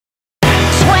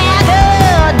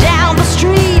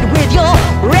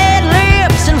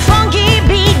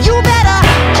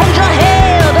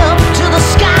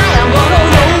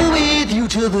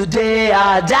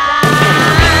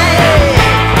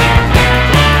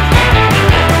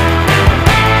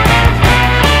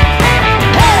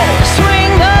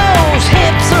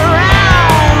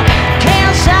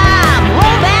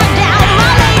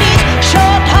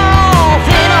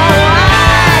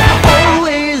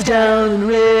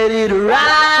ready to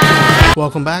ride.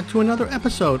 Welcome back to another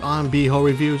episode on BHO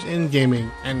Reviews in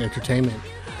Gaming and Entertainment.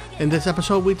 In this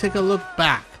episode, we take a look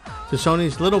back to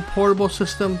Sony's little portable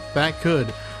system that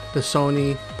could, the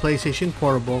Sony PlayStation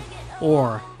Portable,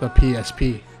 or the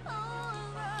PSP.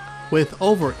 With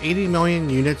over 80 million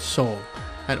units sold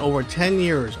and over 10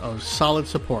 years of solid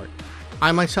support,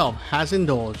 I myself has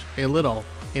indulged a little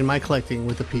in my collecting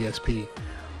with the PSP.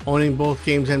 Owning both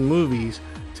games and movies,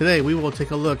 today we will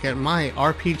take a look at my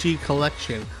RPG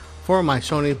collection for my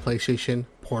Sony PlayStation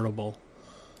Portable.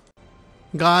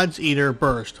 God's Eater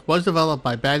Burst was developed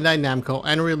by Bandai Namco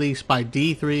and released by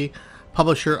D3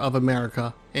 Publisher of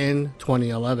America in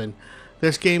 2011.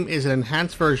 This game is an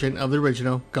enhanced version of the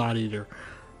original God Eater.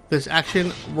 This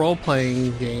action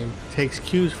role-playing game takes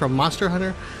cues from Monster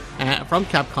Hunter from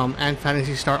Capcom and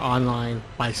Phantasy Star Online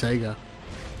by Sega.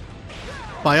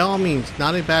 By all means,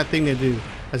 not a bad thing to do,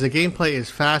 as the gameplay is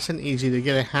fast and easy to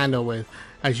get a handle with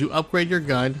as you upgrade your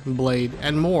gun, blade,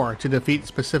 and more to defeat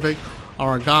specific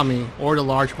origami or the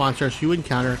large monsters you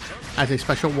encounter as a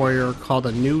special warrior called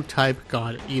a new type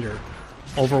God Eater.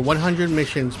 Over 100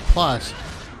 missions plus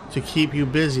to keep you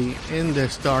busy in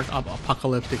this dark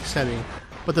apocalyptic setting,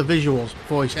 but the visuals,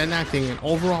 voice, and acting and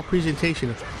overall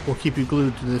presentation will keep you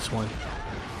glued to this one.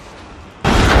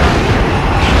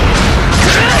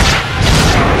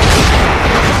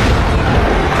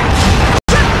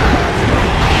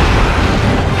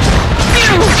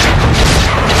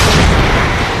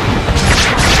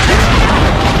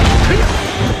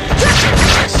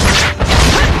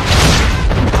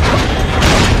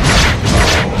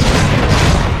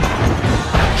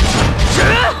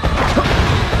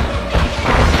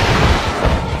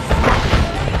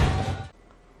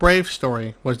 Brave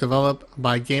Story was developed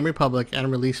by Game Republic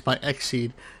and released by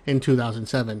Xseed in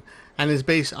 2007 and is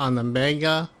based on the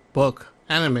manga book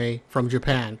anime from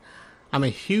Japan. I'm a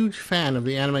huge fan of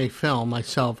the anime film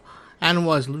myself and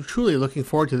was truly looking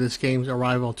forward to this game's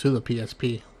arrival to the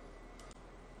PSP.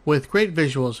 With great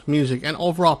visuals, music, and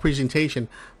overall presentation,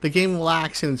 the game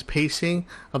lacks in its pacing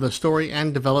of the story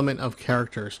and development of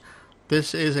characters.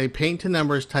 This is a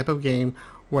paint-to-numbers type of game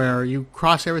where you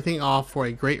cross everything off for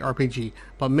a great RPG,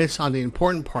 but miss on the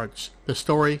important parts, the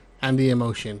story and the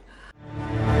emotion.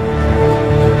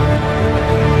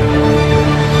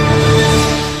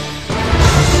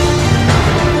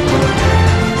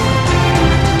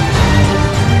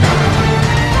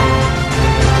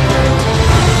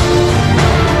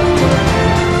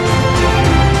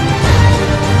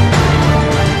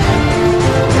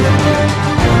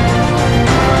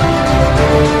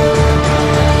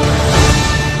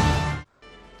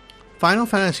 Final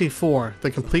Fantasy IV, the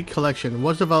complete collection,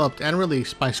 was developed and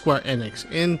released by Square Enix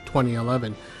in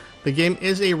 2011. The game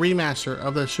is a remaster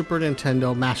of the Super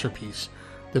Nintendo masterpiece.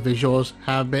 The visuals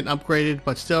have been upgraded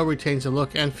but still retains the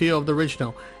look and feel of the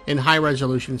original in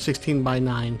high-resolution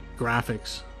 16:9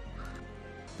 graphics.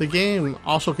 The game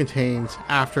also contains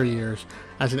After Years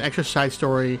as an extra side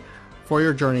story for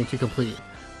your journey to complete.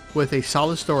 With a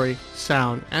solid story,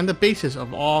 sound, and the basis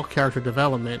of all character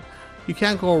development, you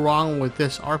can't go wrong with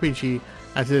this RPG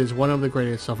as it is one of the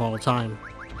greatest of all time.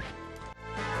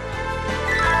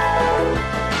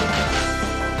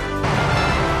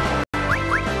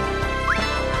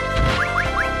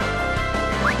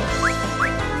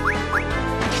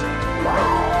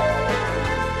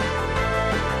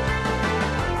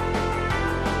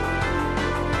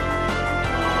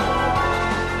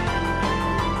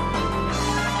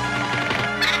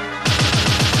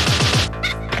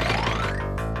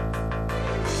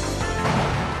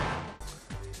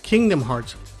 Kingdom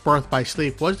Hearts Birth by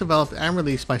Sleep was developed and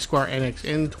released by Square Enix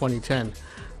in 2010.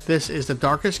 This is the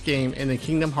darkest game in the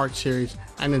Kingdom Hearts series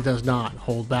and it does not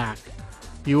hold back.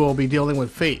 You will be dealing with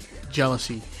fate,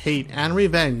 jealousy, hate, and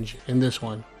revenge in this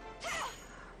one.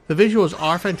 The visuals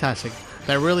are fantastic,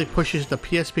 that really pushes the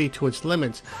PSP to its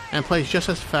limits and plays just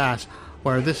as fast,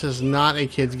 where this is not a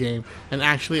kid's game and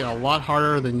actually a lot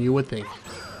harder than you would think.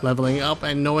 Leveling up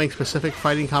and knowing specific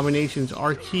fighting combinations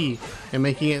are key in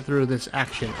making it through this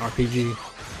action RPG.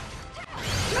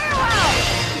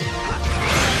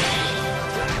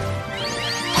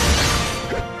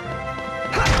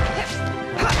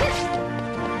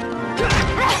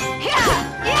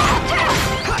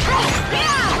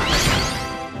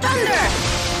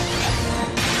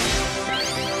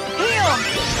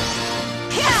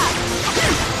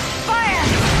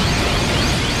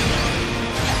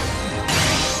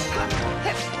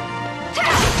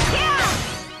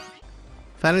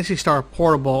 Phantasy Star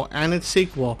Portable and its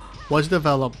sequel was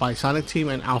developed by Sonic Team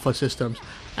and Alpha Systems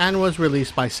and was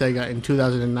released by Sega in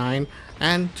 2009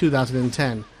 and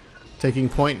 2010. Taking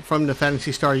point from the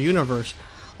Phantasy Star universe,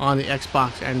 on the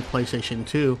Xbox and PlayStation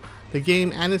 2, the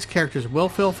game and its characters will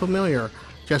feel familiar,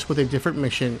 just with a different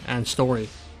mission and story.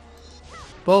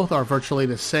 Both are virtually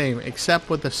the same, except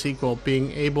with the sequel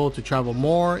being able to travel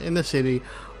more in the city,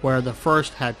 where the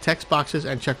first had text boxes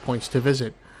and checkpoints to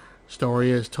visit.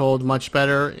 Story is told much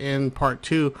better in Part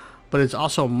 2, but it's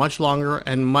also much longer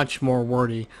and much more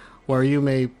wordy, where you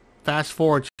may fast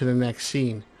forward to the next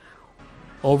scene.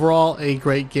 Overall, a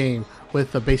great game,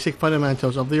 with the basic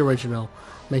fundamentals of the original,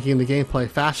 making the gameplay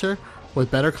faster,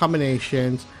 with better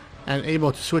combinations, and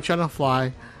able to switch on the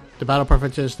fly the battle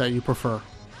preferences that you prefer.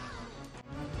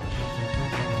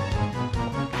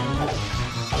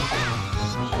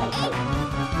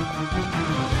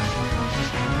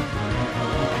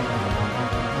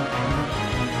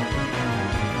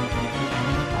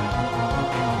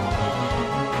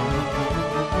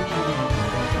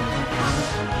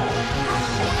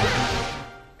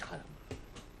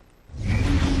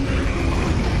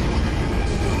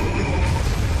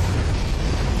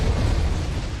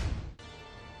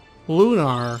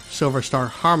 Lunar Silver Star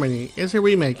Harmony is a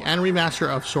remake and remaster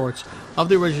of sorts of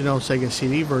the original Sega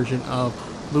CD version of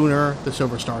Lunar the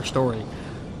Silver Star story.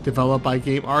 Developed by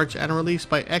Game Arts and released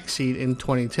by Xseed in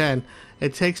 2010,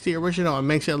 it takes the original and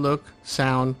makes it look,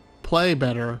 sound, play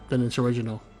better than its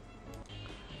original.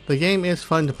 The game is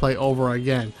fun to play over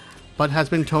again, but has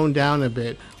been toned down a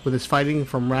bit with its fighting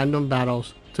from random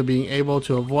battles to being able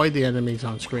to avoid the enemies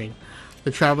on screen.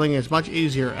 The traveling is much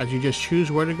easier as you just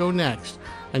choose where to go next,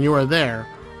 and you are there,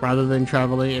 rather than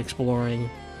traveling exploring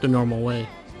the normal way.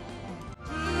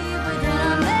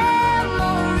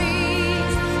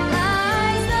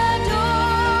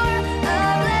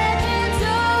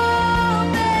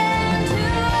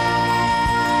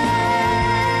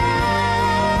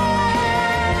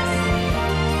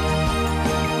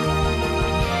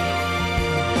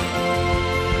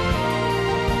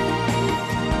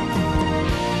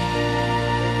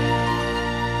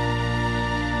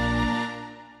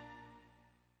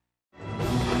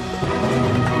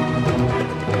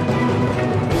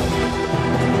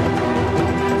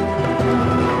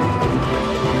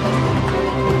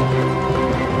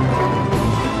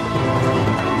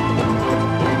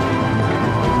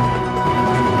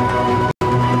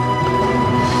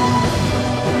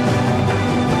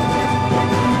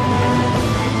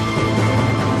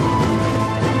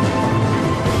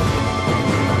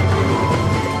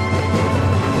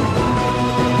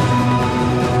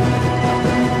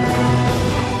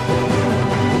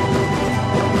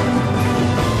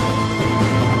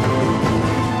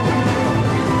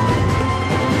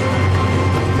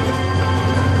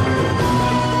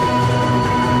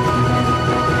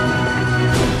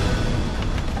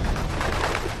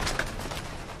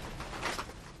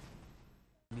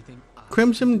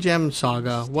 Crimson Gem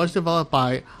Saga was developed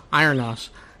by Ironos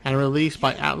and released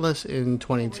by Atlas in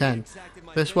 2010.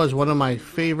 This was one of my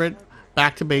favorite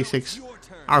back-to-basics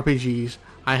RPGs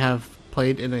I have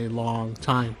played in a long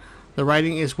time. The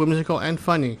writing is whimsical and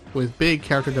funny, with big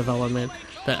character development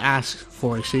that asks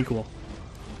for a sequel.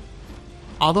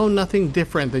 Although nothing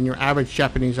different than your average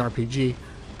Japanese RPG,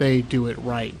 they do it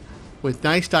right. With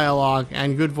nice dialogue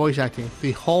and good voice acting,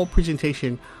 the whole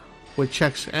presentation with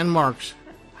checks and marks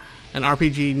an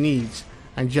RPG needs,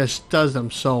 and just does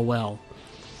them so well.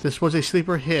 This was a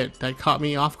sleeper hit that caught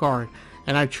me off guard,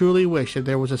 and I truly wish that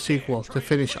there was a sequel to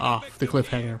finish off the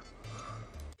cliffhanger.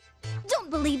 Don't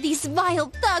believe these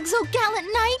vile thugs, oh gallant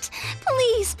knight!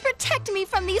 Please protect me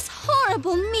from these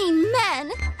horrible, mean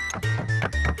men!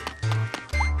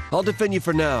 I'll defend you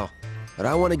for now, but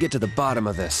I want to get to the bottom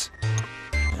of this.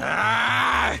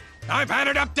 I've had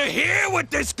it up to here with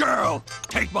this girl!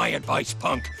 Take my advice,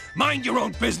 punk. Mind your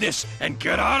own business and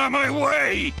get out of my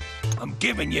way! I'm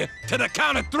giving you to the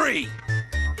count of 3.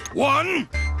 1...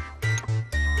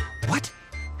 What?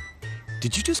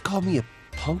 Did you just call me a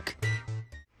punk?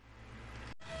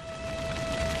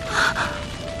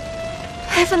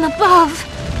 Heaven above!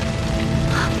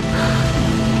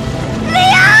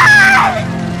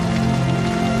 Leon!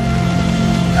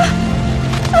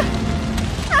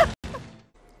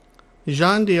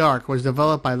 Jeanne d'Arc was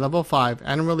developed by Level 5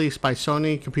 and released by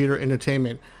Sony Computer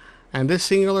Entertainment, and this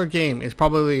singular game is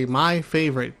probably my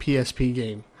favorite PSP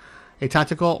game. A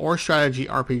tactical or strategy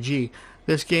RPG,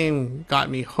 this game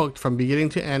got me hooked from beginning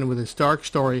to end with its dark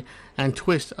story and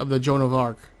twist of the Joan of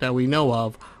Arc that we know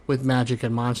of with magic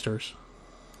and monsters.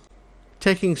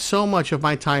 Taking so much of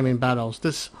my time in battles,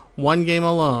 this one game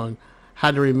alone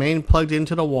had to remain plugged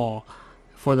into the wall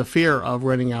for the fear of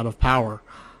running out of power.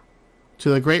 To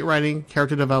the great writing,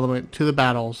 character development, to the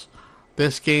battles,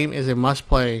 this game is a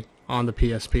must-play on the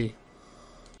PSP.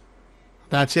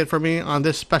 That's it for me on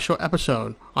this special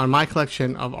episode on my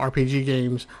collection of RPG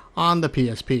games on the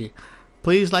PSP.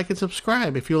 Please like and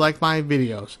subscribe if you like my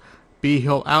videos.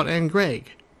 BHO out and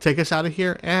Greg, take us out of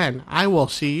here, and I will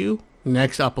see you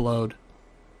next upload.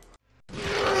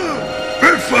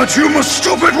 But you must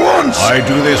stop at once! I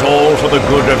do this all for the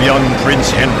good of young Prince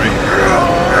Henry.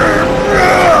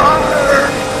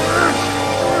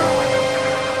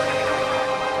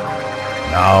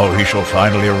 Now he shall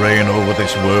finally reign over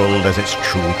this world as its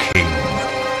true king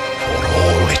for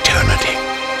all eternity.